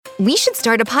we should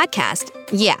start a podcast.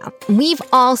 Yeah, we've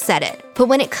all said it. But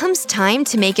when it comes time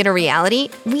to make it a reality,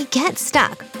 we get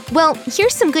stuck. Well,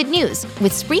 here's some good news.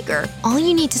 With Spreaker, all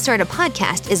you need to start a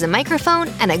podcast is a microphone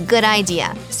and a good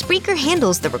idea. Spreaker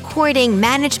handles the recording,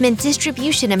 management,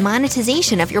 distribution, and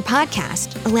monetization of your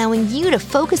podcast, allowing you to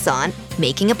focus on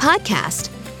making a podcast.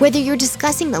 Whether you're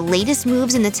discussing the latest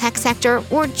moves in the tech sector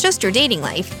or just your dating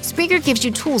life, Spreaker gives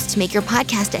you tools to make your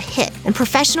podcast a hit and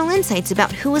professional insights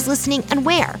about who is listening and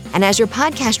where. And as your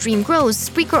podcast dream grows,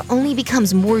 Spreaker only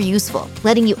becomes more useful,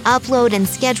 letting you upload and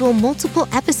schedule multiple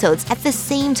episodes at the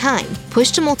same time,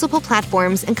 push to multiple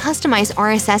platforms, and customize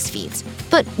RSS feeds.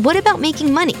 But what about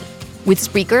making money? With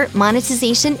Spreaker,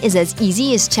 monetization is as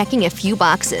easy as checking a few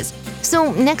boxes.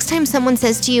 So next time someone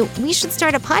says to you, we should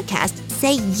start a podcast,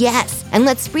 say yes, and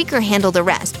let Spreaker handle the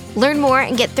rest. Learn more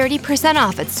and get 30%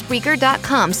 off at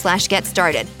Spreaker.com/get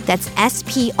started. That's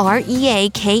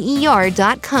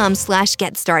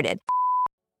SPREAKER.com/get started.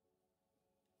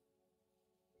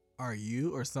 Are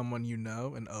you or someone you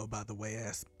know an oh, by the way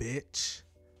ass bitch?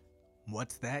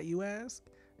 What's that, you ask?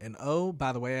 An oh,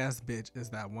 by the way ass bitch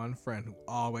is that one friend who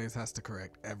always has to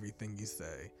correct everything you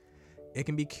say. It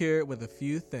can be cured with a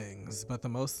few things, but the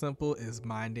most simple is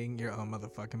minding your own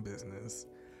motherfucking business.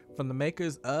 From the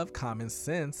makers of Common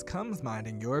Sense comes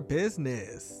minding your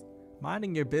business.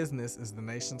 Minding your business is the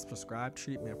nation's prescribed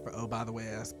treatment for oh, by the way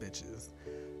ass bitches.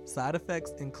 Side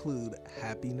effects include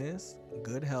happiness,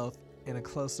 good health, and a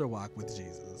closer walk with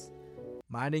Jesus.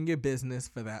 Minding your business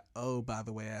for that oh, by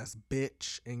the way ass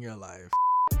bitch in your life.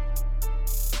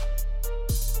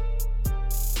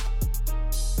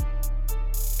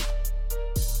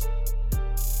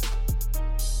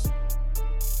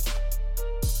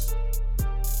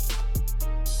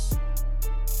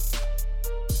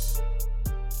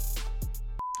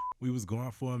 We was going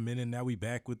for a minute, now we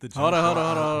back with the Hold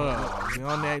on.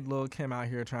 Young Nate Lil came out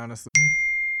here trying to...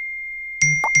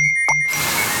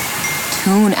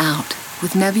 Tune out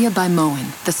with Nebia by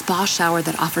Moen, the spa shower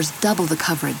that offers double the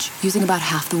coverage using about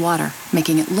half the water,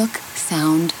 making it look,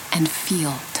 sound, and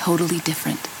feel totally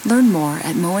different. Learn more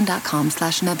at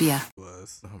moen.com/Nebia. Oh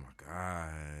my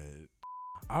God.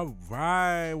 All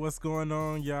right, what's going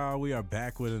on, y'all? We are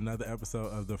back with another episode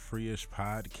of the Free-ish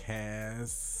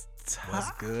Podcast.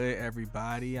 What's good,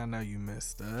 everybody? I know you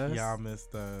missed us. Y'all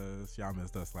missed us. Y'all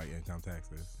missed us like income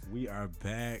taxes. We are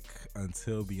back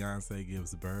until Beyonce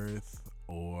gives birth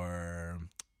or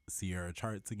Sierra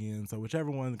charts again. So whichever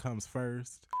one comes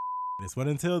first. But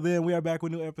until then, we are back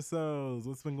with new episodes.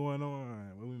 What's been going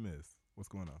on? What we missed? What's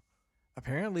going on?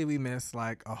 Apparently, we missed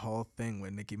like a whole thing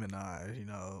with Nicki Minaj. You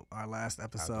know, our last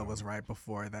episode was right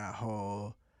before that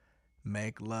whole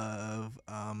Make Love,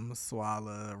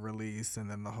 Swalla release, and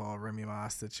then the whole Remy Ma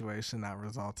situation that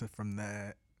resulted from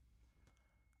that.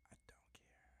 I don't care.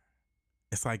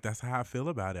 It's like, that's how I feel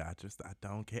about it. I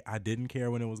don't care. I didn't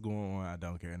care when it was going on. I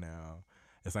don't care now.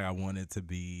 It's like I want it to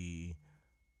be,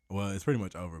 well, it's pretty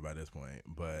much over by this point,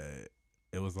 but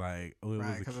it was like, oh,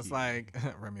 right, because it's like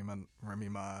Remy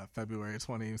Ma, February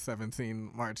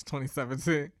 2017, March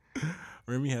 2017.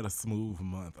 Remy had a smooth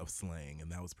month of slang,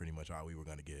 and that was pretty much all we were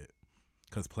going to get.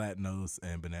 Because Platinos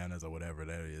and Bananas or whatever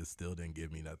that is still didn't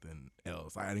give me nothing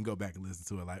else. I didn't go back and listen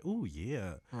to it like, ooh,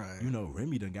 yeah. Right. You know,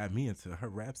 Remy done got me into her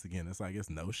raps again. It's like, it's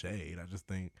no shade. I just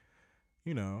think,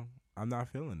 you know, I'm not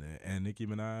feeling it. And Nicki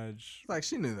Minaj. Like,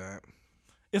 she knew that.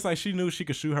 It's like she knew she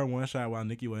could shoot her one shot while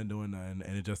Nicki wasn't doing nothing.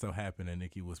 And it just so happened that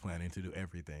Nicki was planning to do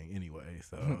everything anyway.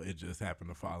 So it just happened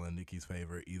to fall in Nicki's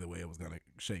favor. Either way, it was going to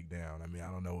shake down. I mean, I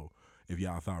don't know if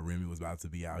y'all thought Remy was about to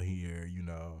be out here, you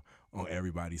know, on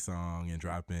everybody's song and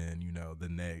dropping, you know, the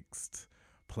next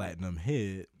platinum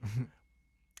hit.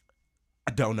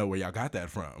 I don't know where y'all got that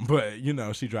from, but, you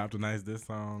know, she dropped a nice diss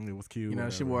song. It was cute. You know,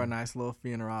 whatever. she wore a nice little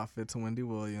funeral outfit to Wendy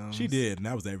Williams. She did, and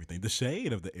that was everything. The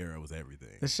shade of the era was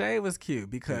everything. The shade was cute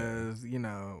because, you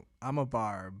know, I'm a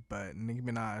barb, but Nicki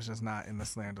Minaj is not in the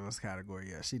slanderous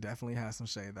category yet. She definitely has some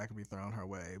shade that could be thrown her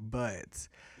way, but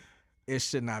it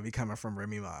should not be coming from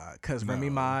Remy Ma. Because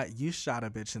Remy Ma, you shot a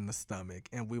bitch in the stomach,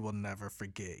 and we will never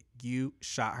forget. You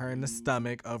shot her in the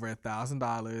stomach over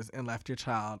 $1,000 and left your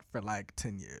child for like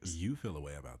 10 years. You feel a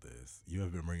way about this. You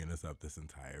have been bringing this up this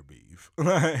entire beef.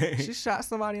 She shot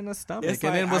somebody in the stomach and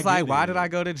like, then was like, why did I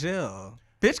go to jail?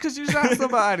 Bitch, because you shot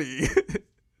somebody.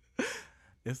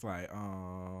 It's like,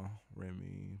 oh,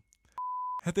 Remy.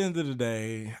 At the end of the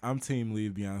day, I'm team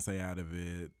leave Beyonce out of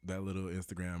it. That little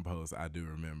Instagram post I do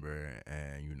remember,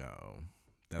 and you know,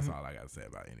 that's all I got to say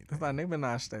about anything. It's like Nicki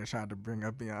Minaj they tried to bring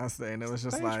up Beyonce, and it was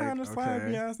just they like, trying to slide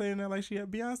okay. Beyonce in there like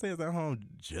Beyonce is at home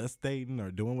just dating or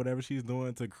doing whatever she's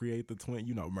doing to create the twin,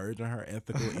 you know, merging her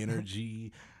ethical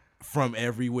energy from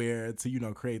everywhere to, you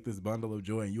know, create this bundle of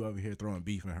joy, and you over here throwing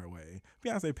beef in her way.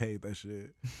 Beyonce paid that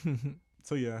shit.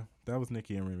 So yeah, that was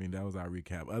Nicki and Remy. That was our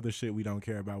recap. Other shit we don't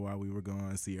care about while we were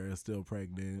gone. Ciara's still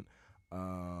pregnant.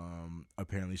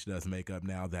 Apparently she does makeup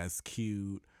now. That's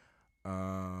cute.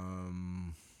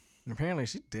 Apparently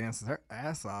she dances her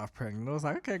ass off pregnant. I was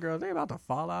like, okay, girl, they about to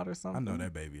fall out or I something. know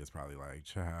that baby is probably like,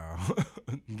 child,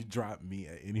 you drop me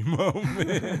at any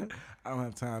moment. I don't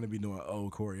have time to be doing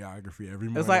old choreography every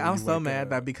morning. It's like, when I'm you so wake mad up.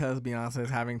 that because Beyonce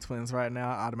is having twins right now,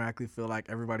 I automatically feel like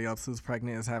everybody else who's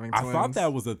pregnant is having twins. I thought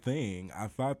that was a thing. I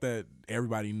thought that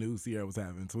everybody knew Ciara was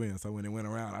having twins. So when it went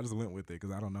around, I just went with it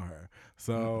because I don't know her.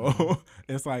 So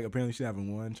it's like, apparently she's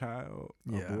having one child,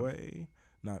 a boy.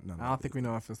 I don't think we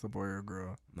know if it's a boy or a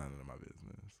girl. None of my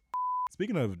business.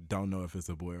 Speaking of don't know if it's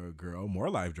a boy or a girl,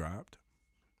 More Life dropped.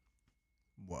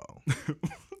 Whoa.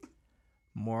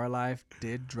 More Life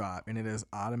did drop, and it is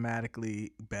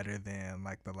automatically better than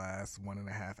like the last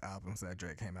 1.5 albums that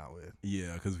Drake came out with.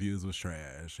 Yeah, because Views was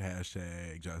trash.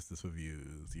 Hashtag justice for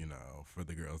Views, you know, for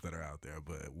the girls that are out there.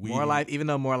 But More Life, even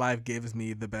though More Life gives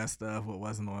me the best of what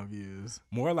wasn't on Views.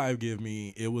 More Life give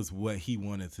me, it was what he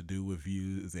wanted to do with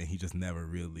Views, and he just never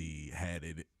really had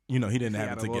it. You know, he didn't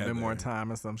have it together. He had a little bit more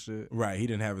time or some shit. Right, he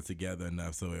didn't have it together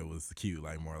enough, so it was cute,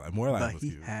 like More Life. More Life was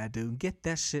cute. But he had to get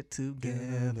that shit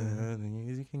together.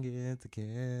 You can get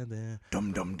together.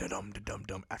 Dum dum da dum da dum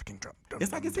dum African drum.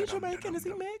 It's like, is he Jamaican? Is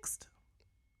he mixed?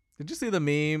 Did you see the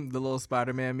meme, the little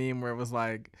Spider-Man meme where it was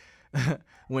like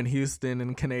when Houston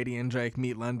and Canadian Drake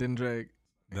meet London Drake?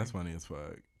 That's funny as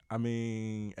fuck. I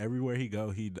mean, everywhere he go,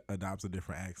 he adopts a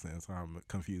different accent, so I'm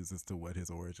confused as to what his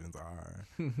origins are.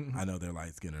 I know they're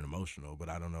light-skinned and emotional, but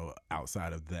I don't know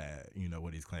outside of that, you know,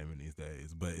 what he's claiming these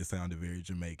days. But it sounded very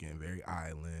Jamaican, very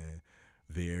island,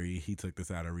 he took this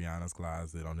out of Rihanna's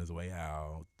closet on his way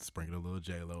out, sprinkled a little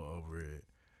J-Lo over it.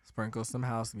 Sprinkle some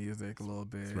house music a little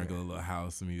bit. Sprinkle a little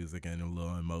house music and a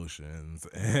little emotions.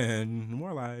 And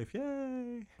More Life,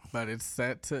 yay. But it's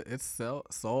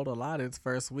sold a lot its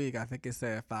first week. I think it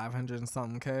said 500 and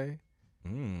something K.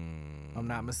 I'm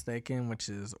not mistaken, which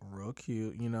is real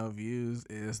cute. You know, Views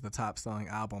is the top selling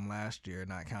album last year,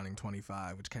 not counting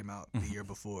 25, which came out the year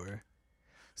before.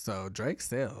 So Drake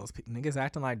sells. Niggas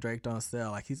acting like Drake don't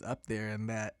sell. Like he's up there in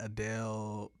that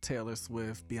Adele, Taylor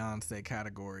Swift, Beyonce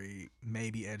category.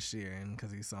 Maybe Ed Sheeran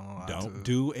because he's selling a lot too. Don't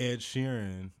do Ed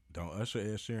Sheeran. Don't usher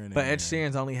Ed Sheeran. But Ed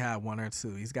Sheeran's only had one or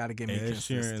two. He's got to give me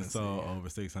consistency. Ed Sheeran sold over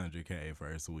 600K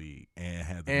first week and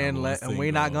had the and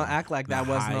we're not gonna act like that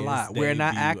wasn't a lot. We're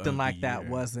not acting like that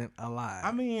wasn't a lot.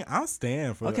 I mean, I'm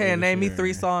staying for. Okay, and name me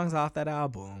 3 songs off that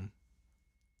album.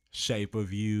 Shape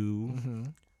of You.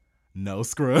 No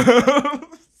Scrubs.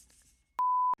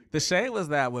 The shade was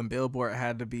that when Billboard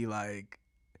had to be like,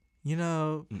 you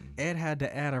know, Ed had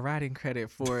to add a writing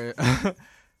credit for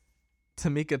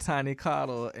Tamika Tiny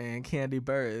Cottle and Candy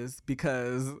Burris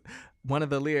because one of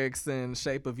the lyrics in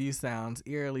Shape of You sounds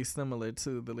eerily similar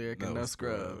to the lyric in No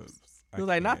Scrubs. He was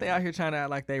like, not they out here trying to act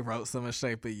like they wrote some of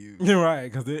Shape of You. You're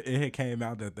right, because it had came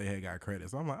out that they had got credit.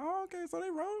 So I'm like, oh, okay, so they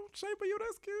wrote Shape of You.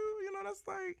 That's cute. You know,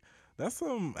 that's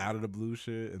some out of the blue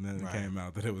shit. And then it came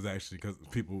out that it was actually because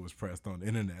people was pressed on the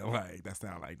internet. Like, that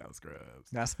sound like No Scrubs.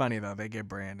 That's funny, though. They get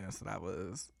Brandon, so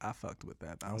I fucked with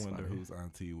that. I wonder whose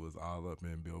auntie was all up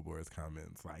in Billboard's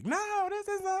comments like, no, this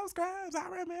is No Scrubs. I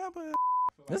remember.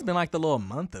 It's been like the little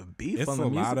month of beef on the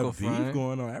musical front. It's a lot of beef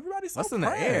going on. Everybody's so What's in the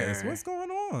air? What's going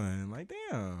on? Like,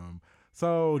 damn.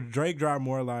 So Drake dropped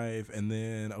More Life, and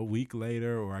then a week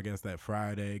later, or I guess that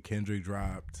Friday, Kendrick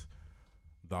dropped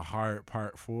The Heart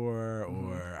Part 4,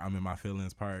 or I'm in My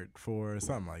Feelings Part 4,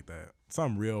 something like that.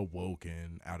 Something real woke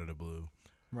and out of the blue.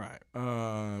 Right.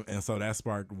 And so that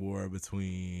sparked war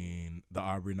between the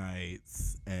Aubrey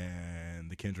Knights and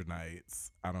the Kendrick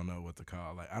Knights. I don't know what to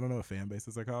call. Like, I don't know what fan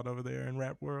bases are called over there in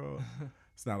rap world.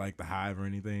 It's not like the Hive or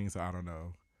anything, so I don't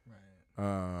know.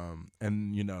 Right.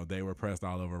 And you know, they were pressed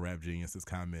all over Rap Genius's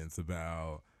comments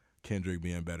about Kendrick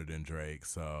being better than Drake.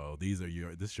 So this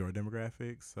is your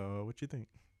demographic. So what you think?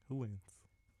 Who wins?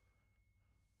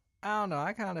 I don't know.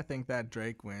 I kind of think that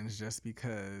Drake wins just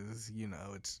because, you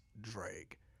know, it's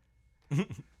Drake.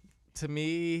 To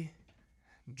me,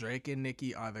 Drake and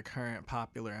Nicki are the current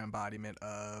popular embodiment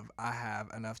of I have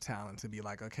enough talent to be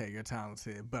like, okay, you're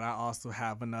talented, but I also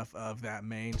have enough of that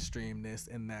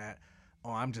mainstreamness and that,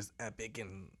 oh, I'm just epic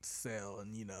and sell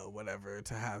and, you know, whatever,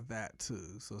 to have that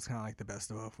too. So it's kind of like the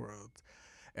best of both worlds.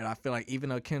 And I feel like even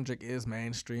though Kendrick is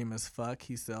mainstream as fuck,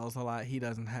 he sells a lot, he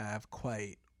doesn't have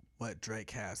quite what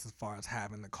Drake has as far as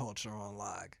having the culture on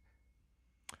lock.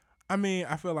 I mean,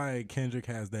 I feel like Kendrick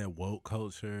has that woke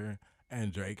culture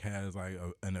and Drake has like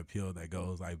an appeal that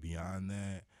goes like beyond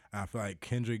that. I feel like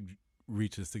Kendrick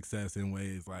reaches success in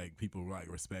ways like people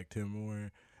like respect him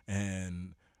more,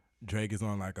 and Drake is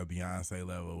on like a Beyonce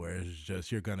level where it's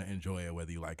just you're gonna enjoy it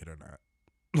whether you like it or not.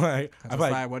 Like, It's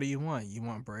like, what do you want? You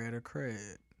want bread or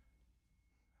cred?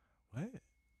 what?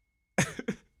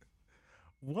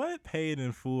 What paid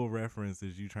in full reference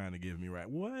is you trying to give me right?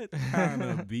 What kind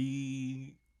of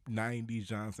B90s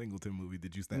John Singleton movie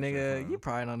did you stand Nigga, you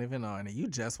probably don't even know. And you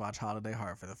just watched Holiday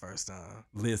Heart for the first time.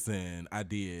 Listen, I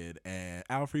did. And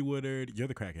Alfre Woodard, you're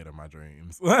the crackhead of my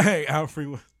dreams. Like, Alfre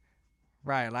Woodard.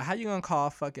 Right, like how you gonna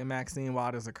call fucking Maxine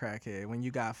Waters a crackhead when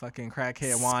you got fucking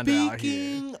crackhead Wanda out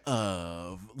here? Speaking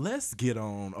of, let's get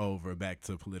on over back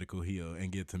to Political Hill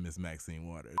and get to Miss Maxine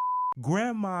Waters.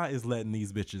 Grandma is letting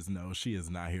these bitches know she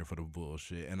is not here for the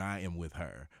bullshit, and I am with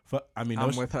her. I'm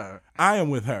with her. I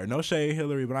am with her. No shade,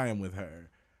 Hillary, but I am with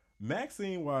her.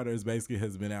 Maxine Waters basically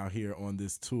has been out here on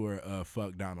this tour of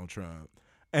fuck Donald Trump.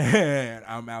 And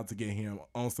I'm out to get him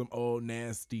on some old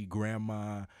nasty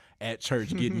grandma at church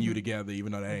getting you together,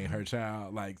 even though that ain't her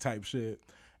child, like type shit.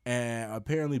 And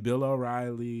apparently Bill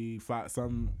O'Reilly,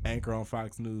 some anchor on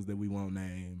Fox News that we won't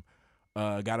name,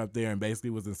 got up there and basically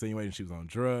was insinuating she was on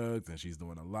drugs and she's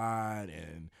doing a lot.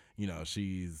 And,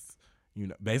 she's,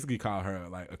 basically called her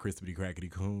like a crispity crackety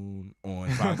coon on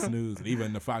Fox News. And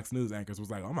even the Fox News anchors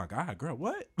was like, oh my God, girl,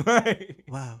 what? Like,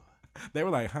 wow. They were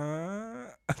like,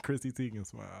 huh? Chrissy Teigen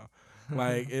smile.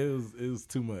 Like, it was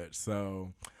too much.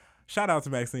 So, shout out to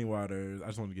Maxine Waters. I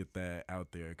just want to get that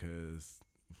out there because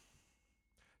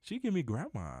she give me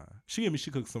grandma. She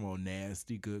cooked some old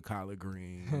nasty good collard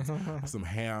greens, some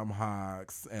ham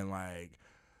hocks, and like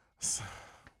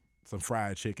some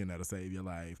fried chicken that'll save your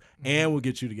life and will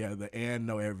get you together and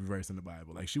know every verse in the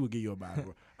Bible. Like, she will give you a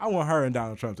Bible. I want her and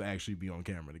Donald Trump to actually be on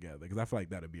camera together because I feel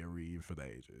like that'd be a read for the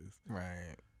ages.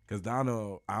 Right. Because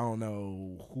Donald, I don't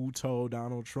know who told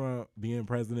Donald Trump being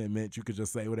president meant you could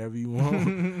just say whatever you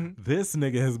want. This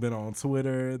nigga has been on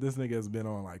Twitter. This nigga has been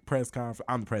on like press conference.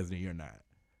 I'm the president, you're not.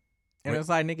 And it's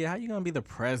like, nigga, how you gonna be the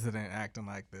president acting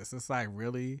like this? It's like,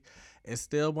 really? It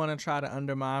still want to try to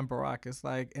undermine Barack. It's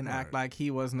like, and act like he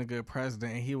wasn't a good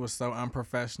president and he was so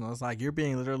unprofessional. It's like, you're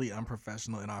being literally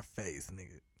unprofessional in our face,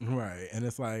 nigga. Right. And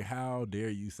it's like, how dare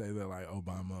you say that like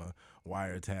Obama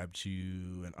wiretapped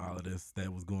you and all of this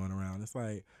that was going around. It's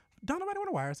like, don't nobody want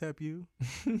to wiretap you.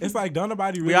 It's like, don't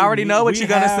nobody really. We already know what you're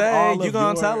going to say. You're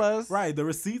going to tell us. Right. The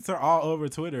receipts are all over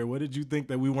Twitter. What did you think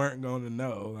that we weren't going to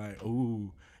know? Like,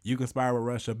 ooh, you conspire with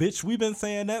Russia. Bitch, we've been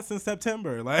saying that since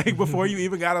September, like before you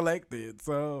even got elected.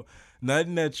 So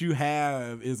nothing that you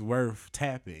have is worth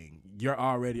tapping. You're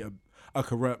already a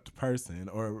corrupt person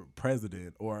or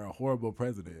president or a horrible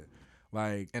president.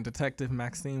 Like, and Detective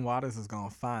Maxine Waters is gonna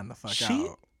find the fuck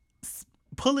out.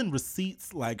 Pulling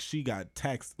receipts like she got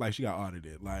taxed, like she got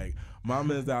audited. Like,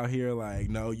 mama is out here like,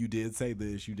 no, you did say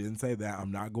this, you didn't say that.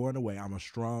 I'm not going away. I'm a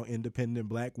strong, independent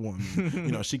black woman.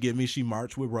 She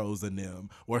marched with Rose and them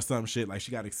or some shit. Like,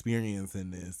 she got experience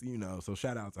in this, So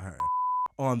shout out to her.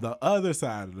 On the other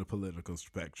side of the political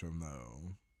spectrum,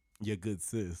 though, your good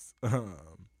sis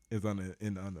is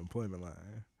in the unemployment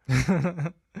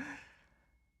line.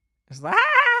 It's like,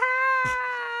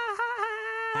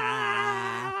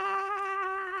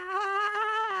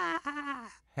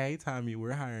 hey, Tommy,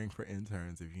 we're hiring for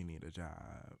interns if you need a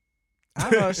job. I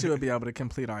don't know if she would be able to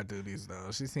complete our duties, though.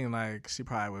 She seemed like she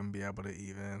probably wouldn't be able to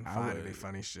even find any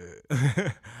funny shit.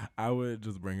 I would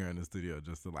just bring her in the studio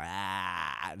just to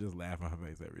just laugh on her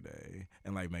face every day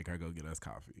and like make her go get us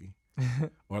coffee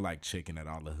or like chicken at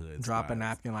all the hoods. Drop a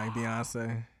napkin like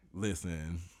Beyonce.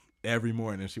 Listen, every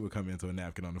morning she would come into a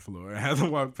napkin on the floor and have to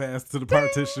walk past to the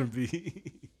partition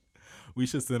B. We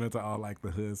should send her to all like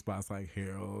the hood spots like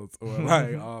Harold's or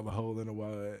like all the hole in the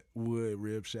wood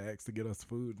rib shacks to get us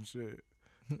food and shit.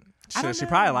 Shit, she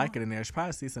probably like it in there. She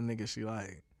probably see some niggas she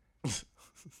like.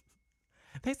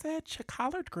 They said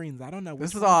collard greens. I don't know.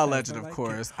 This was all alleged, of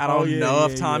course. I don't know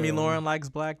if Tommy Lauren likes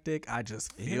black dick. I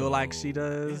just feel like she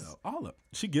does.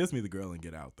 She gives me the girl and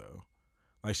Get Out though.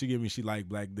 Like, she like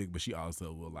black dick, but she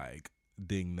also will like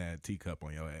ding that teacup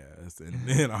on your ass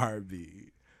in a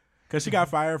heartbeat. Because she got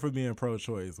fired for being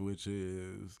pro-choice, which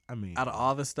is, out of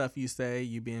all the stuff you say,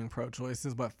 you being pro-choice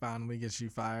is what finally gets you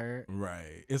fired.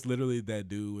 Right. It's literally that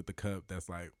dude with the cup that's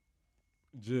like,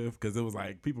 Jiff, because it was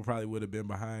like, people probably would have been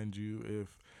behind you if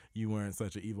you weren't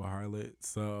such an evil harlot.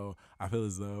 So I feel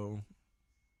as though.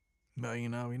 But we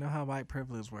know how white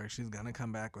privilege works. She's going to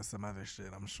come back with some other shit,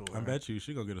 I'm sure. I bet you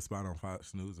she going to get a spot on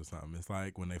Fox News or something. It's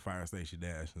like when they fired Stacey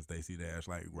Dash and Stacey Dash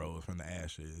like rose from the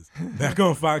ashes back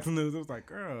on Fox News. It was like,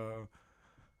 girl,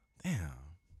 damn.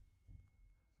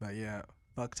 But yeah,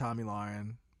 fuck Tommy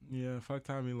Lauren. Yeah, fuck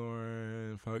Tommy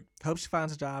Lauren. Fuck. Hope she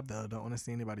finds a job though. Don't want to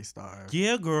see anybody starve.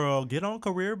 Yeah, girl, get on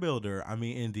Career Builder. I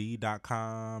mean,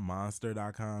 Indeed.com,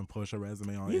 Monster.com. Post your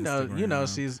resume on Instagram. You know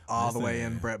she's all the way in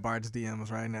Listen. Brett Bart's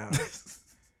DMs right now.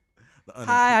 The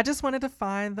Hi, I just wanted to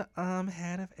find the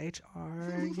head of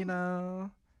HR. You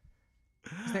know,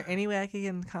 is there any way I could get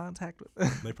in contact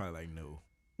with? They probably like no.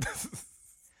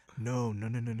 No.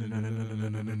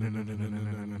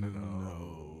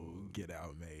 Get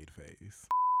out, made face.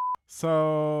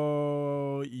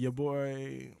 So your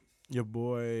boy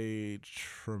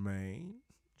Tremaine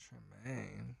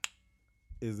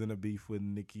is in a beef with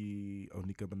Nicki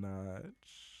Minaj.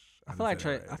 I feel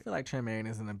like Tremaine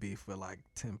is in a beef with like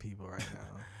 10 people right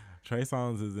now. Trey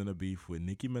Songz is in a beef with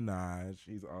Nicki Minaj.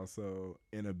 He's also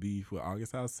in a beef with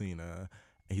August Alsina.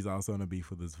 He's also in a beef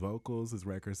with his vocals, his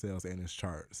record sales, and his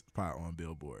chart spot on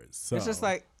Billboard. So it's just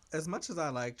like, as much as I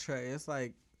like Trey, it's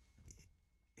like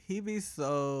he be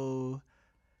so.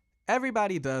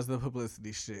 Everybody does the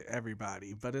publicity shit,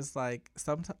 everybody, but it's like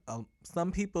some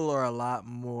people are a lot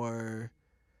more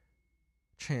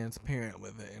transparent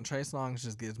with it, and Trey Songz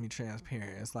just gives me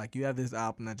transparent. It's like you have this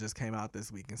album that just came out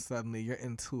this week, and suddenly you're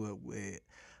into it with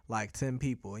like 10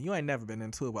 people, and you ain't never been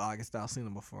into it with August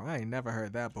Alsina before. I ain't never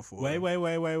heard that before. Wait.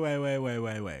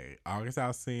 August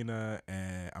Alsina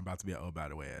and I'm about to be an oh by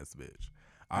the way ass bitch.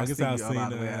 August Alsina. Oh by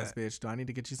the way ass bitch. Do I need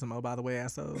to get you some oh by the way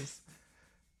assos?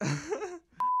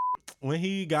 When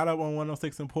he got up on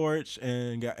 106 and Porch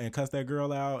and cussed that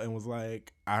girl out and was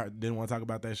like, I didn't want to talk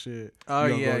about that shit. Oh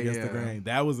yeah, go against the grain.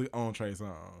 That was on Trey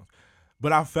Songz.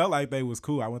 But I felt like they was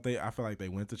cool. I felt like they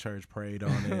went to church, prayed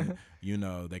on it. You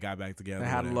know, they got back together. They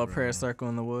had a little prayer circle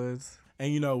in the woods.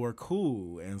 And, you know, we're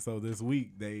cool. And so this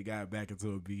week they got back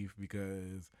into a beef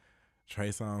because Trey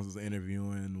Songz was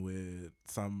interviewing with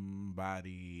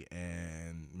somebody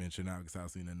and mentioned August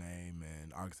Alsina's name.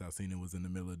 And August Alsina was in the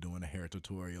middle of doing a hair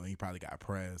tutorial. And he probably got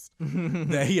pressed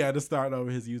that he had to start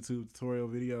over his YouTube tutorial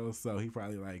videos. So he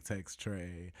probably, like, text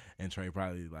Trey. And Trey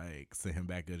probably, like, sent him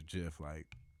back a gif, like,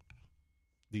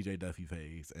 DJ Duffy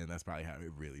face, and that's probably how it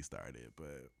really started.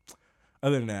 But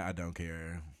other than that, I don't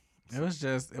care. It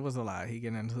was a lot. He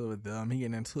getting into it with them. He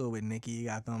getting into it with Nicki. He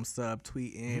got them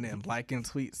sub-tweeting and liking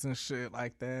tweets and shit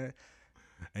like that.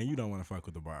 And you don't want to fuck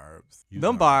with the Barbs.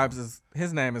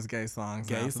 His name is Gay Songz.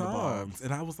 Gay Songz.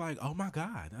 And I was like, oh my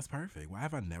God, that's perfect. Why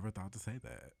have I never thought to say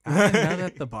that? I didn't know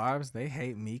that the Barbs, they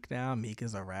hate Meek now. Meek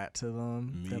is a rat to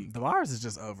them. The Barbs is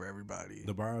just over everybody.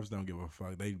 The Barbs don't give a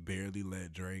fuck. They barely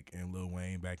let Drake and Lil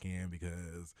Wayne back in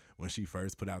because when she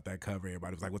first put out that cover,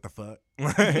 everybody was like, what the fuck?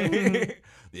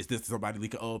 Is this somebody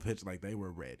leak an old picture? Like, they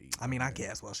were ready. I mean, I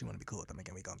guess, well, she want to be cool with them.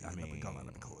 Again, we gonna be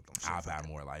cool with them. I'll buy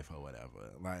more life or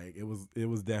whatever. Like, it was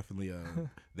definitely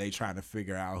they trying to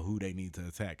figure out who they need to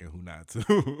attack and who not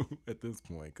to at this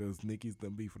point, because Nicki's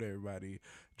done beef with everybody,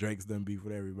 Drake's done beef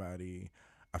with everybody.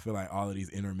 I feel like all of these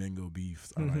intermingled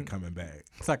beefs are like coming back.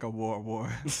 It's like a war.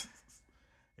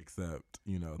 Except,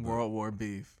 you know, World War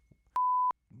beef.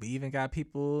 We even got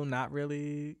people not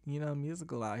really, you know,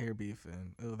 musical out here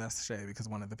beefing. Oh, that's a shame because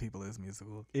one of the people is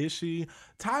musical. Is she?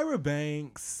 Tyra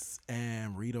Banks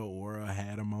and Rita Ora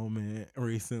had a moment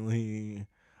recently.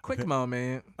 Quick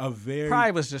moment.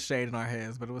 Probably was just shade in our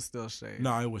heads, but it was still shade.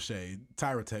 No, it was shade.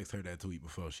 Tyra texted her that tweet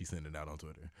before she sent it out on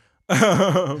Twitter.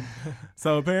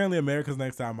 So apparently America's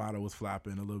Next Top Model was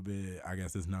flopping a little bit. I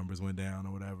guess his numbers went down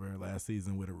or whatever last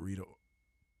season with a Rita.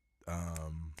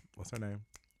 What's her name?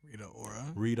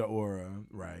 Rita Ora,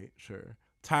 right? Sure.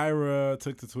 Tyra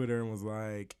took to Twitter and was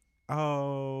like,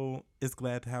 "Oh, it's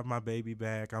glad to have my baby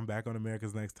back. I'm back on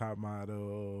America's Next Top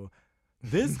Model."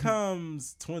 This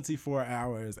comes 24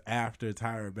 hours after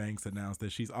Tyra Banks announced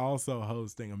that she's also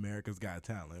hosting America's Got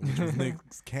Talent, which was Nick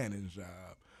Cannon's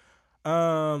job.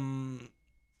 And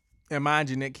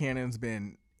mind you, Nick Cannon's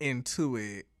been into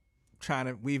it,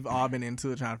 we've all been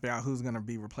into it, trying to figure out who's going to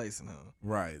be replacing him.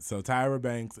 Right. So Tyra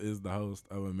Banks is the host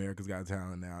of America's Got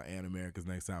Talent now and America's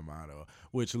Next Top Model,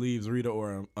 which leaves Rita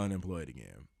Ora unemployed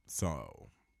again. So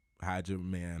hide your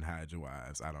man, hide your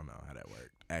wives. I don't know how that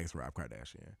worked. Ask Rob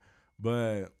Kardashian.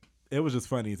 But it was just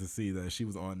funny to see that she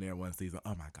was on there one season.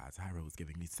 Oh my God, Tyra was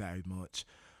giving me so much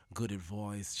good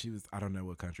advice. I don't know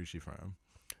what country she's from.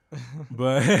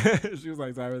 But she was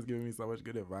like, Tyra's giving me so much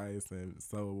good advice and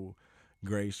so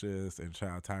gracious. And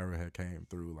child, Tyra had came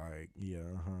through like,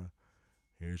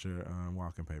 here's your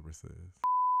walking paper, sis.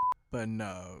 But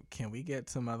no, can we get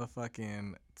to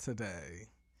motherfucking today?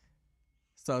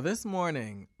 So this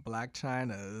morning, Blac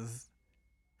Chyna's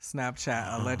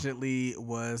Snapchat allegedly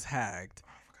was hacked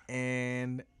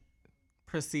and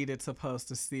proceeded to post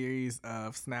a series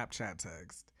of Snapchat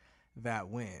texts that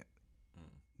went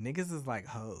Niggas is like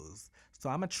hoes. So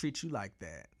I'm going to treat you like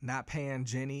that. Not paying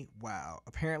Jenny. Wow.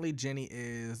 Apparently Jenny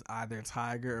is either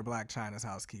Tiger or Blac Chyna's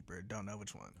housekeeper. Don't know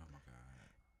which one. Oh my God.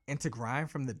 And to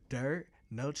grind from the dirt,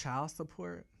 no child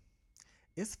support.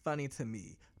 It's funny to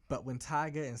me. But when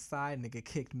Tiger and Side Nigga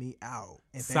kicked me out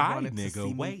and they Side wanted nigga, to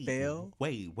see me fail.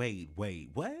 Wait,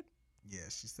 what? Yeah,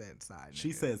 she said Side Nigga.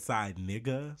 She said side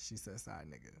nigga. She said Side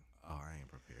Nigga. Oh, I ain't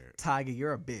prepared. Tiger,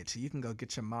 you're a bitch. You can go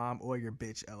get your mom or your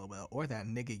bitch, LOL, or that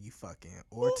nigga you fucking,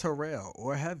 or Terrell,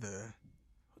 or Heather.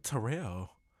 Terrell.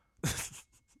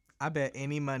 I bet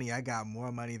any money I got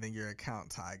more money than your account,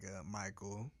 Tiger.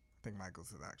 Michael. I think Michael's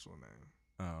his actual name.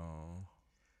 Oh.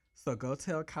 So go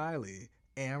tell Kylie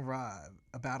and Rob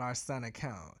about our son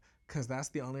account, because that's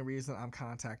the only reason I'm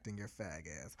contacting your fag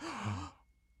ass.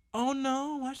 Oh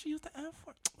no, why she use the F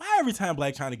word? Why every time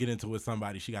Blac Chyna get into it with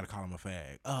somebody, she gotta call him a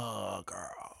fag? Oh,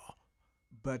 girl.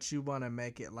 But you want to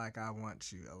make it like I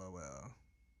want you, LOL.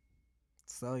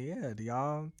 So yeah, do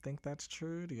y'all think that's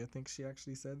true? Do you think she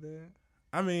actually said that?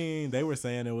 I mean, they were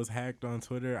saying it was hacked on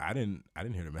Twitter. I didn't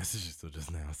hear the messages till just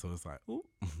now, so it's like, ooh,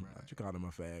 why'd you call him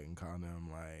a fag and call them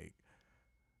like,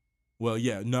 well,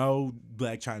 yeah, no,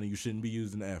 Blac Chyna, you shouldn't be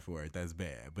using the F word. That's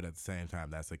bad. But at the same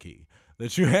time, that's a key.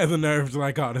 That you have the nerve to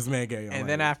like call this man gay. And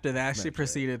then after that, she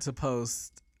proceeded to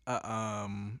post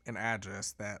an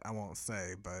address that I won't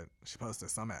say, but she posted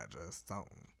some address.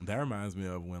 Something. That reminds me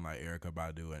of when like Erykah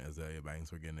Badu and Azalea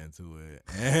Banks were getting into it,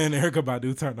 and Erykah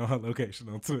Badu turned on her location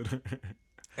on Twitter,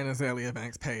 and Azalea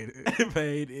Banks paid it.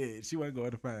 Paid it. She wasn't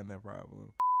going to find that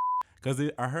problem. Cause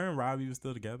are her and Robbie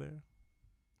still together?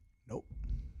 Nope.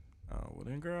 Oh well,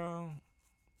 then girl.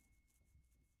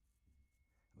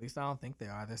 At least I don't think they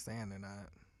are. They're saying they're not.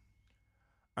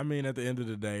 I mean, at the end of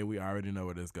the day, we already know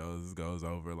where this goes. This goes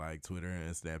over like Twitter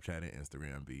and Snapchat and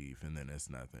Instagram beef, and then it's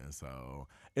nothing. So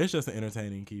it's just an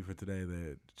entertaining key for today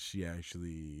that she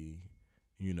actually,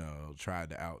 you know,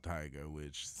 tried to out Tiger,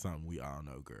 which something we all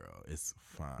know, girl. It's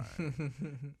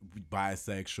fine.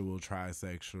 Bisexual,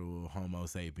 trisexual, homo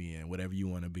sapien, whatever you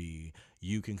want to be,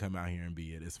 you can come out here and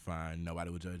be it. It's fine. Nobody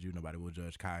will judge you. Nobody will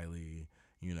judge Kylie,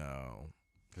 you know.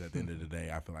 Because at the end of the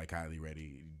day, I feel like Kylie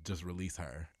ready. Just release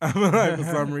her. Like for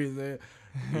some reason,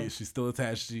 she's still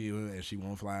attached to you and she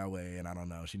won't fly away. And I don't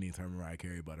know. She needs her Mariah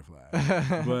Carey butterfly.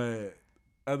 But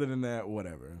other than that,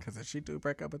 whatever. Because if she do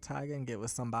break up with Tiger and get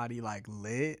with somebody like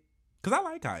lit. Because I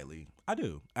like Kylie. I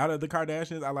do. Out of the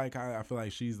Kardashians, I like Kylie. I feel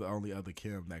like she's the only other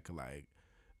Kim that could like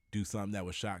do something that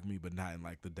would shock me, but not in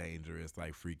like the dangerous,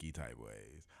 like freaky type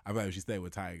ways. I feel like if she stayed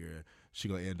with Tiger, she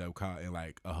gonna end up caught in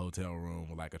like a hotel room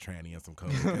with like a tranny and some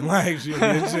coke, and like she'll be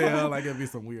in jail. Like it'd be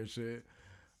some weird shit.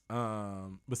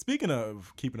 But speaking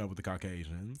of keeping up with the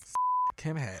Caucasians,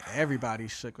 Kim had everybody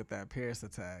shook with that Paris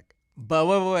attack. But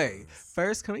wait.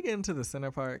 First, can we get into the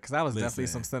center part? Because that was definitely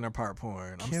some center part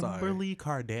porn. I'm sorry. Kimberly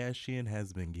Kardashian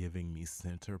has been giving me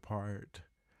center part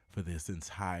for this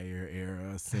entire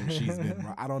era since she's been.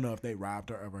 I don't know if they robbed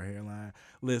her of her hairline.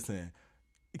 Listen,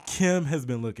 Kim has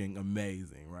been looking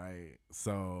amazing, right?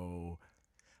 So,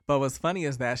 but what's funny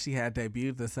is that she had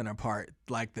debuted the center part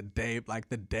like the day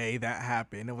that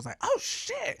happened. It was like, oh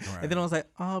shit, right. And then I was like,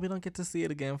 oh, we don't get to see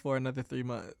it again for another 3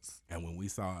 months. And when we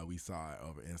saw it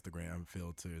over Instagram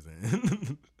filters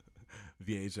and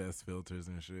VHS filters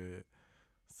and shit.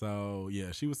 So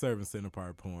yeah, she was serving center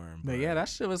part porn. But yeah, that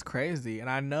shit was crazy. And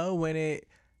I know when it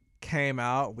came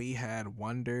out, we had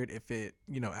wondered if it,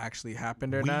 you know, actually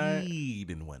happened or not. We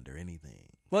didn't wonder anything.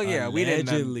 Well, yeah, we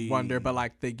didn't wonder, but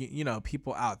like the, you know,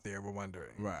 people out there were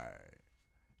wondering. Right.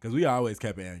 Because we always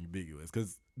kept it ambiguous.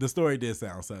 Because the story did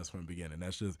sound sus from the beginning.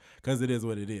 That's just because it is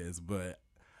what it is. But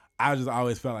I just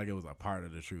always felt like it was a part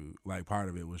of the truth. Like part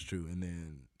of it was true. And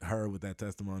then her with that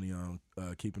testimony on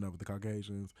Keeping Up with the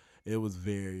Caucasians, it was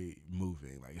very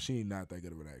moving. Like she not that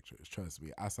good of an actress. Trust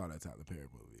me. I saw that Tyler Perry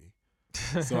movie.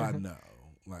 So I know.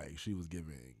 Like she was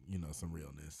giving, you know, some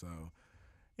realness. So,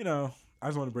 you know, I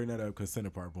just want to bring that up because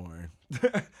center part porn.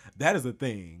 That is a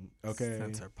thing, okay?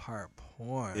 Center part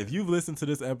porn. If you've listened to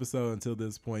this episode until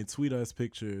this point, tweet us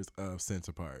pictures of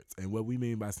center parts. And what we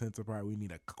mean by center part, we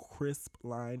need a crisp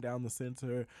line down the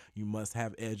center. You must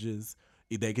have edges.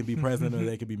 They can be present or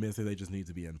they can be missing. They just need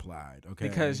to be implied, okay?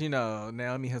 Because, you know,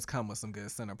 Naomi has come with some good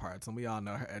center parts, and we all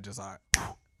know her edges are.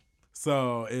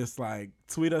 So it's like,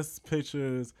 tweet us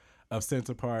pictures of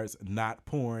center parts, not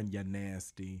porn, you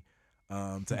nasty.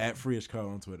 To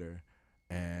 @FreishCo on Twitter.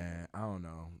 And I don't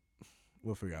know.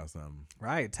 We'll figure out something.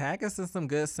 Right. Tag us in some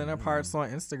good center parts on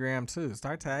Instagram, too.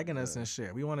 Start tagging us and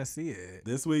shit. We want to see it.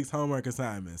 This week's homework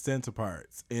assignment, center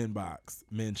parts, inbox,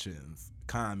 mentions,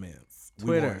 comments.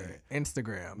 Twitter,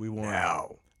 Instagram. We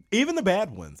want it. Even the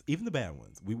bad ones.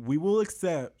 We will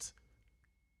accept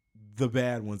the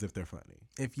bad ones if they're funny.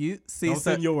 If you see, Don't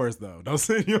send yours though. Don't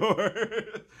send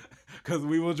yours, because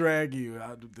we will drag you.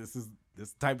 This is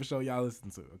this type of show y'all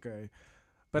listen to, okay?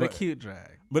 but a cute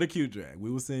drag. But a cute drag. We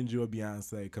will send you a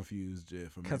Beyonce confused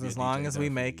GIF. Because as long as we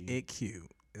make it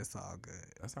cute, it's all good.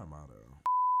 That's our motto.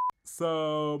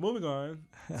 So moving on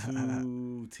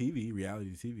to TV,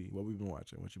 reality TV. What we've been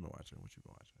watching? What you been watching?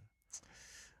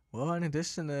 Well, in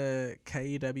addition to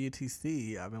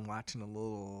KUWTC, I've been watching a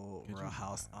little Real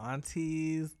House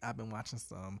Aunties. I've been watching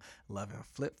some Love and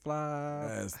Flip Flop.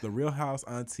 Yes, the Real House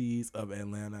Aunties of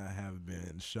Atlanta have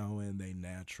been showing their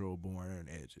natural born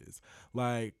edges.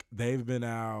 Like, they've been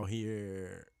out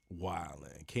here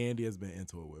wilding. Candy has been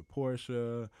into it with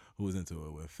Portia, who was into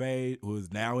it with who is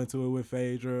now into it with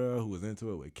Phaedra, who was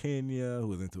into it with Kenya, who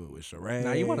was into it with Sheree.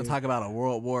 Now, you want to talk about a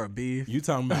world war of beef? You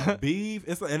talking about beef?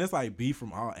 It's like beef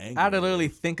from all angles. I had to literally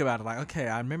think about it. Like, okay,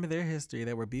 I remember their history.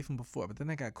 They were beefing before, but then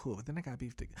they got cool. But then they got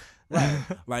beef together. Right.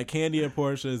 Like, Candy and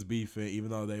Portia is beefing,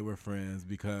 even though they were friends,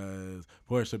 because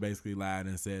Portia basically lied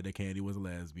and said that Candy was a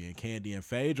lesbian. Candy and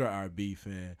Phaedra are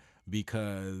beefing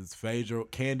because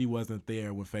Candy wasn't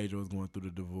there when Phaedra was going through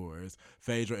the divorce.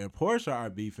 Phaedra and Portia are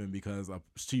beefing because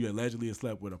she allegedly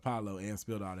slept with Apollo and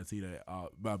spilled all the tea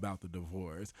about the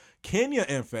divorce. Kenya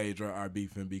and Phaedra are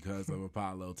beefing because of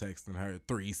Apollo texting her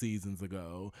 3 seasons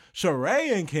ago.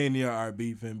 Sheree and Kenya are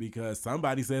beefing because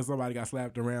somebody said somebody got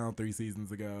slapped around 3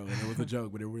 seasons ago, and it was a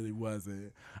joke, but it really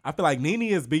wasn't. I feel like Nene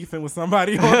is beefing with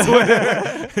somebody on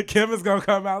Twitter. Kim is gonna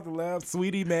come out the left.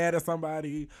 Sweetie mad at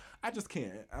somebody. I just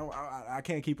can't. I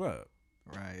can't keep up.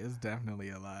 Right, it's definitely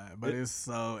a lot, but it's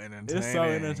so entertaining. It's so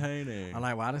entertaining. I'm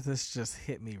like, why does this just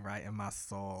hit me right in my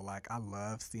soul? Like, I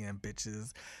love seeing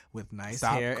bitches with nice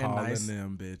Stop hair and calling nice.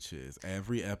 them bitches.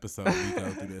 Every episode we go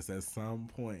through this. At some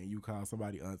point, you call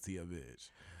somebody auntie a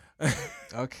bitch.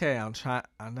 Okay, I'm trying.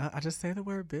 I just say the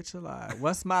word bitch a lot.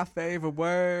 What's my favorite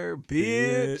word?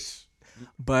 Bitch.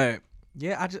 But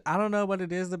yeah, I don't know what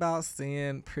it is about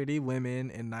seeing pretty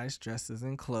women in nice dresses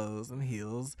and clothes and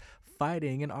heels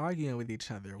fighting and arguing with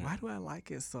each other. Why do I like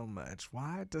it so much?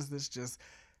 Why does this just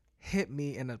hit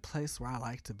me in a place where I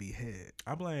like to be hit?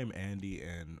 I blame Andy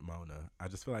and Mona. I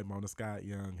just feel like Mona Scott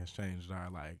Young has changed our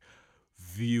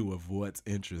view of what's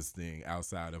interesting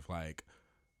outside of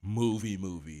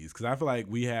movies. Because I feel like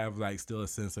we have still a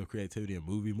sense of creativity in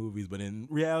movies, but in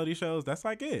reality shows, that's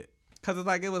it. Because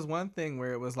it was one thing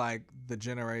where it was the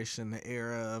generation, the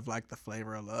era of the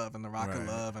Flavor of Love and the Rock of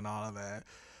Love and all of that.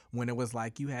 When it was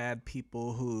you had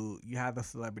people you had the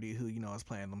celebrity who, is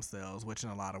playing themselves, which in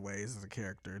a lot of ways is a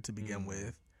character to begin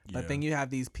with. But then you have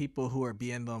these people who are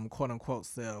being them quote unquote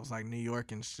selves, like New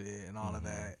York and shit and all of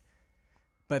that.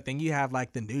 But then you have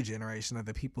the new generation of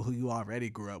the people who you already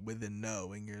grew up with and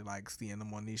know, and you're seeing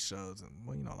them on these shows,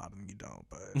 and a lot of them you don't,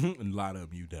 but a lot of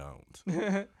them you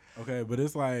don't. Okay, but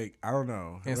it's I don't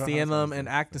know, and seeing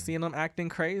them acting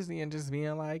crazy and just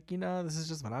being this is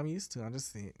just what I'm used to. I'm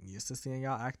just used to seeing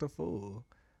y'all act a fool.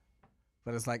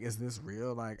 But it's is this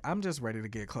real? I'm just ready to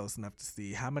get close enough to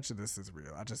see how much of this is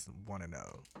real. I just want to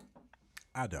know.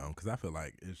 I don't, because I feel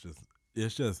like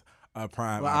it's just a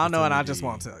prime. Well, I don't know, and I just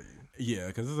won't tell you. Yeah,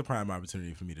 because it's a prime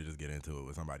opportunity for me to just get into it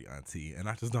with somebody auntie, and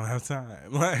I just don't have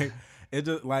time. It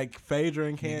just Phaedra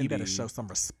and Candy. You better show some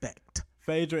respect.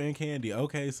 Phaedra and Candy.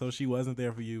 Okay, so she wasn't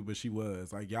there for you, but she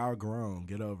was. Y'all grown.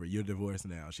 Get over it. You're divorced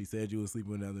now. She said you was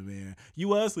sleeping with another man. You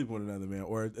was sleeping with another man,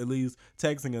 or at least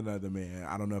texting another man.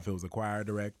 I don't know if it was a choir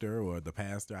director or the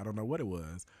pastor. I don't know what it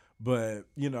was. But,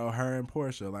 her and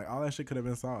Portia, all that shit could have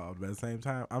been solved. But at the same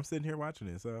time, I'm sitting here watching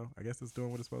it, so I guess it's doing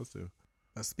what it's supposed to.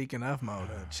 But speaking of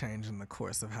Mona, changing the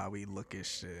course of how we look at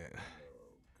shit.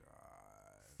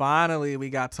 Finally, we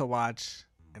got to watch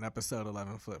an episode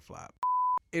 11 Flip Flop.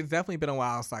 It's definitely been a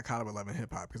while since I caught up 11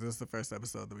 Hip Hop, because this is the first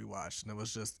episode that we watched, and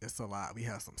it's a lot. We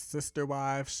have some sister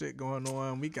wife shit going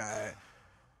on. We got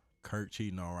Kirk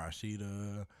cheating on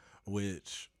Rashida,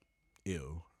 which,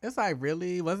 ew. It's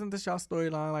really? Wasn't this y'all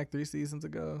storyline 3 seasons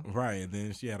ago? Right, and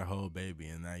then she had a whole baby,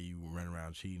 and now you run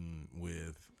around cheating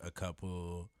with a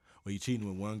couple. Well, you're cheating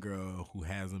with one girl who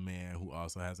has a man who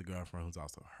also has a girlfriend who's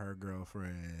also her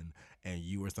girlfriend, and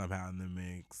you were somehow in the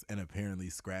mix, and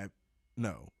apparently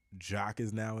Jock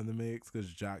is now in the mix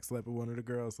because Jock slept with one of the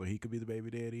girls, so he could be the baby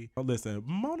daddy. Oh, listen,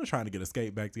 Mona trying to get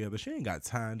Escape back together. She ain't got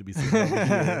time to be sitting over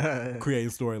here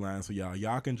creating storylines for y'all.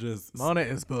 Y'all can just... Mona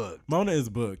is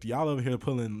booked. Y'all over here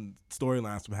pulling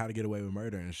storylines from How to Get Away with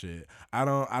Murder and shit. I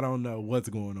don't know what's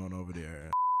going on over there.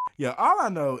 Yeah, all I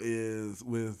know is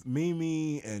with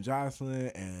Mimi and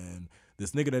Jocelyn and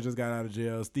this nigga that just got out of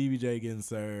jail, Stevie J getting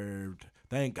served.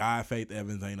 Thank God Faith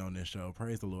Evans ain't on this show.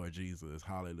 Praise the Lord Jesus.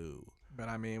 Hallelujah. But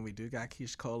I mean, we do got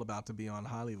Keisha Cole about to be on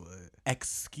Hollywood.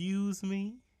 Excuse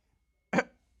me?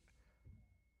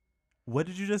 What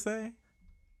did you just say?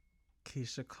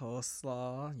 Keisha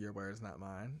Coleslaw, your words, not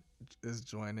mine, is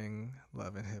joining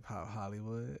Love and Hip Hop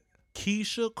Hollywood.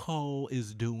 Keisha Cole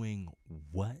is doing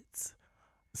what?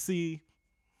 See,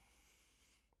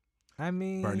 I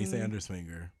mean, Bernie Sanders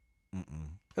finger.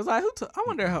 It's like, I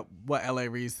wonder what L.A.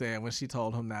 Reid said when she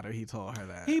told him that or he told her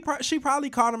that. She probably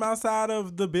caught him outside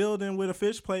of the building with a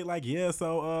fish plate like, yeah,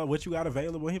 so what you got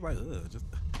available? He like, just,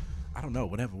 I don't know,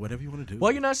 whatever you want to do.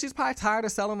 Well, you know, she's probably tired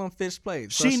of selling them fish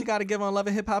plates. So she got to give on Love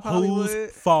and Hip Hop Hollywood.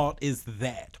 Whose fault is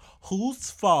that? Whose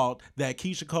fault that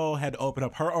Keisha Cole had to open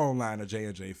up her own line of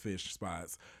J&J fish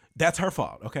spots? That's her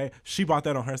fault, okay? She bought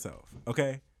that on herself,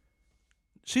 okay?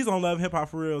 She's on Love Hip Hop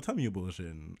for real. Tell me you're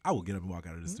bullshitting. I will get up and walk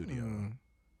out of the studio.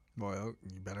 Well,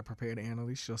 you better prepare to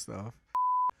unleash yourself.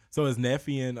 So is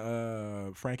Neffy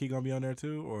and Frankie gonna be on there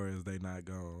too, or is they not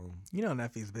going? You know,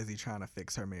 Neffy's busy trying to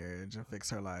fix her marriage and fix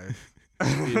her life.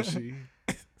 Is she?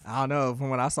 I don't know. From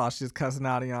what I saw, she's cussing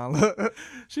out Iyanla.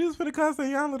 She was finna cuss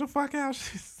Iyanla the fuck out.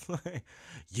 She's like,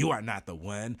 "You are not the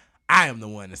one. I am the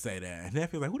one to say that." And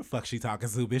Neffy's like, "Who the fuck she talking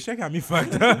to, bitch? She got me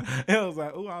fucked up." And I was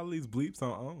like, "Ooh, all these bleeps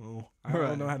on. I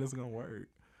don't know how this is gonna work."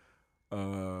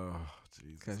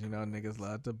 Jesus. Because, you know, niggas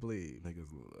love to bleep.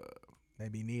 Niggas love. They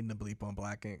be needing to bleep on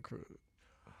Black Ink Crew.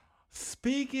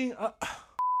 Speaking of,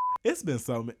 it's been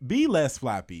so many. Be less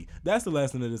floppy. That's the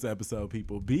lesson of this episode,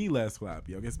 people. Be less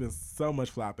floppy. Okay, it's been so much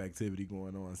flop activity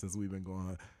going on since we've been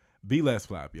going. Be less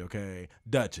floppy, okay?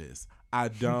 Duchess, I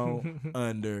don't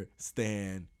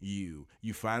understand you.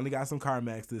 You finally got some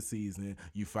CarMax this season.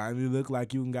 You finally look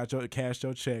like you got your cashed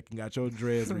your check and got your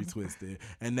dreads retwisted.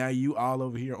 And now you all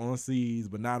over here on C's,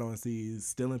 but not on C's,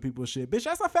 stealing people's shit. Bitch,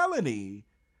 that's a felony.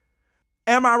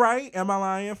 Am I right? Am I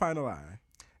lying? Find a lie.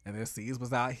 And then C's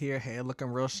was out here, hair looking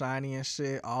real shiny and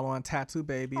shit, all on Tattoo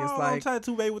Baby. It's Oh, like,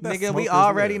 Tattoo Baby with that nigga, we smoker's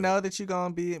already lip. know that you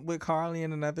gonna be with Carly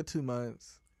in another 2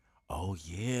 months. Oh,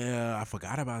 yeah. I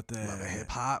forgot about that. Love and Hip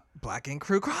Hop, Black Ink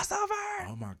Crew crossover.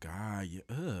 Oh, my God. Yeah.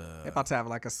 They're about to have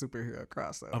like a superhero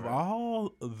crossover. Of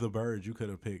all the birds you could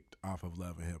have picked off of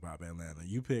Love and Hip Hop Atlanta,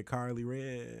 you picked Carly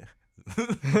Red.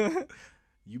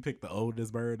 You picked the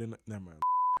oldest bird in. Never mind.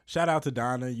 Shout out to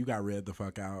Donna. You got read the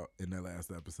fuck out in that last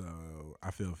episode.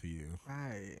 I feel for you.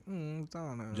 Right.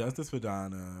 Donna. Justice for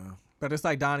Donna. But it's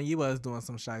like, Donna, you was doing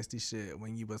some shiesty shit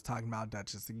when you was talking about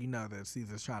Duchess. And you know that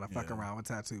Caesar's trying to fuck around with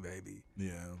Tattoo Baby.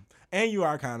 Yeah. And you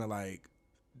are kind of like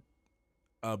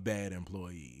a bad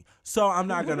employee. So I'm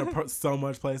not going to put so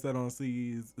much place that on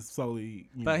C's solely.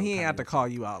 But he ain't have to call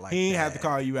you out like that. He ain't have to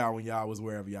call you out when y'all was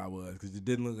wherever y'all was, because it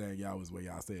didn't look like y'all was where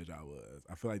y'all said y'all was.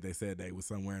 I feel like they said they was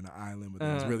somewhere in the island, but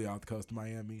it was really off the coast of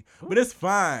Miami. But it's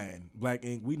fine. Black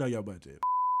Ink, we know your budget.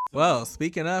 Well,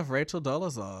 speaking of Rachel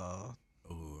Dolezal,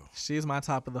 Ooh. she's my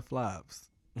top of the flops.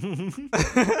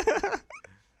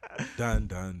 Dun,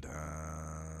 dun,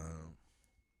 dun.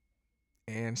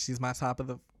 And she's my top of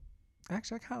the...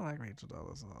 Actually, I kind of like Rachel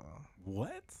Dolezal.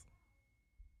 What?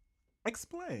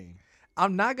 Explain.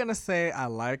 I'm not going to say I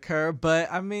like her,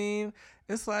 but I mean,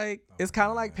 it's like, it's kind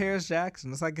of like Paris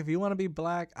Jackson. It's like, if you want to be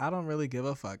black, I don't really give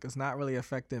a fuck. It's not really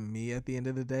affecting me at the end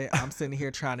of the day. I'm sitting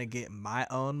here trying to get my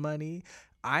own money.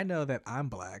 I know that I'm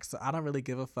black, so I don't really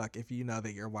give a fuck if you know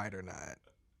that you're white or not.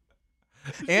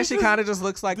 And she kind of just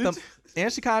looks like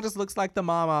the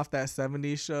mom off that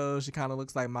 70s show. She kind of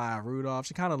looks like Maya Rudolph.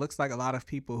 She kind of looks like a lot of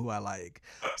people who I like.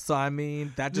 So I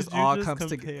mean, that just all comes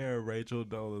together. Compare Rachel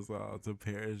Dolezal to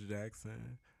Paris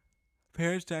Jackson.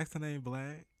 Paris Jackson ain't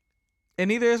black. And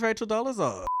neither is Rachel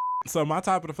Dolezal. So my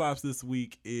top of the flops this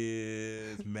week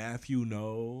is Matthew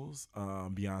Knowles,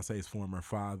 Beyonce's former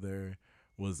father,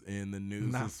 was in the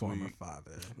news Not this former week.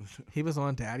 father. He was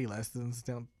on Daddy Lessons.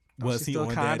 Was he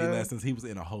on Daddy Lessons? He was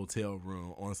in a hotel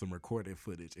room on some recorded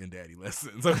footage in Daddy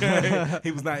Lessons, okay?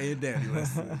 He was not in Daddy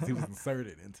Lessons. He was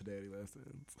inserted into Daddy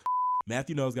Lessons.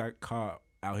 Matthew Knowles got caught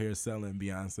out here selling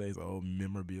Beyonce's old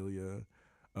memorabilia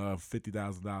of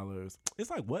 $50,000.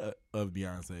 It's like, what of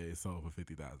Beyonce sold for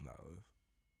 $50,000?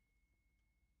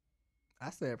 I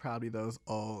said probably those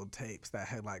old tapes that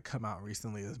had like come out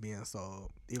recently as being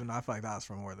sold, even though I feel like that was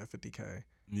for more than $50K.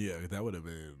 Yeah, that'd have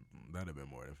been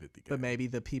more than $50K. But maybe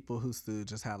the people who sued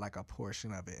just had like a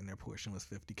portion of it, and their portion was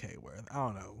 $50K worth. I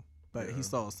don't know, but he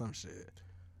sold some shit.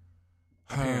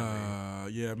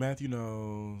 Apparently. Yeah, Matthew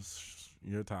Knowles,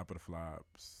 you're top of the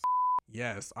flops.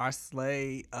 Yes, our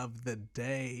slay of the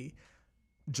day,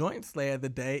 joint slay of the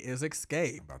day is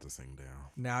Escape. I'm about to sing down.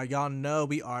 Now y'all know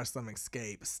we are some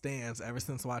Escape stans ever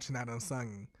since watching that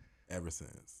Unsung, Ever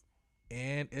since.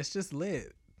 and it's just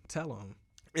lit. Tell them.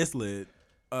 It's lit.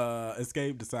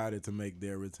 Escape decided to make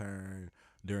their return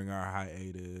during our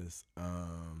hiatus.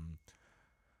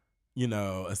 You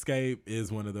know, Escape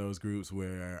is one of those groups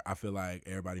where I feel like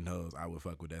everybody knows I would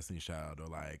fuck with Destiny's Child or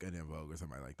like an En Vogue or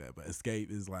somebody like that. But Escape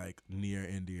is like near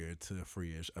and dear to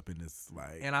Free-ish up in this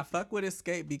like. And I fuck with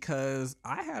Escape because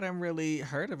I hadn't really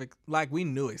heard of it. Like, we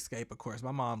knew Escape, of course.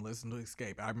 My mom listened to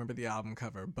Escape. I remember the album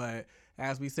cover. But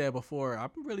as we said before, I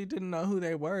really didn't know who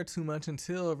they were too much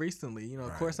until recently. You know,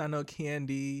 of course, I know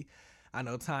Candy. I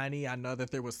know Tiny. I know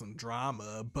that there was some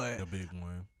drama, but The big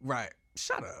one. Right.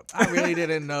 Shut up. I really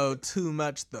didn't know too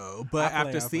much though. But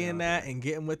after seeing that and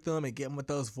getting with them and getting with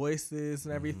those voices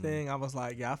and everything, I was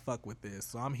like, yeah, I fuck with this.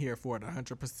 So I'm here for it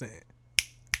 100%.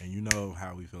 And you know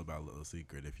how we feel about Little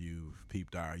Secret. If you've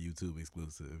peeped our YouTube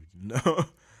exclusive, you know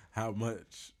how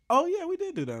much. Oh yeah, we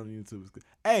did do that on YouTube.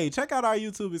 Hey, check out our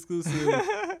YouTube exclusive.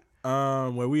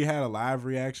 Where we had a live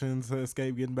reaction to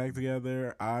Escape getting back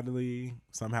together. Oddly,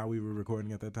 somehow we were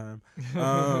recording at that time.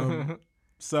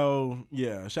 So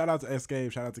yeah, shout out to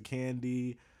Escape, shout out to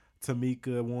Candy,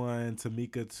 Tamika 1,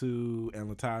 Tamika 2,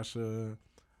 and Latasha.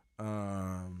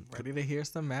 Ready to hear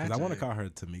some magic. I want to call her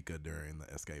Tamika during the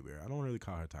Escape era. I don't really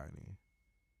call her Tiny.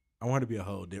 I want her to be a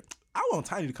whole different. I want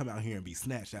Tiny to come out here and be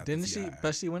snatched out. Didn't she?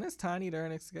 But she went as Tiny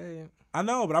during Escape. I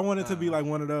know, but I want it to be like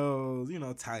one of those, you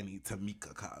know, Tiny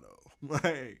Tamika Cotto.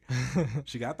 Like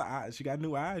she got the eyes. She got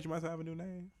new eyes. She must have a new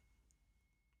name.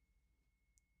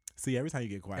 See, every time you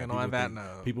get quiet, and on that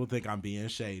note, people think I'm being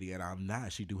shady, and I'm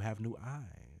not. She do have new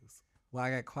eyes. Well,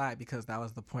 I got quiet because that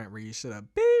was the point where you should have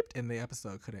beeped, and the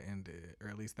episode could have ended, or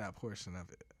at least that portion of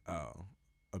it. Oh,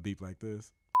 a beep like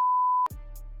this.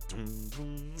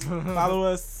 Follow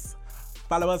us.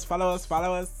 Follow us. Follow us.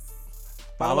 Follow us.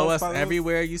 Follow us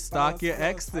everywhere you stalk your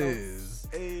exes.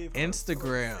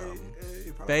 Instagram,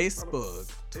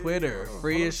 Facebook, Twitter,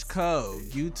 Free-ish Co,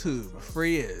 YouTube,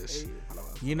 Free-ish.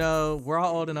 You know, we're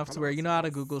all old enough to where you know how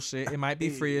to Google shit. It might be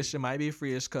Free-ish, it might be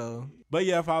Free-ish Co. But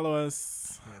yeah, follow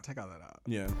us. Yeah, check all that out.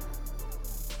 Yeah.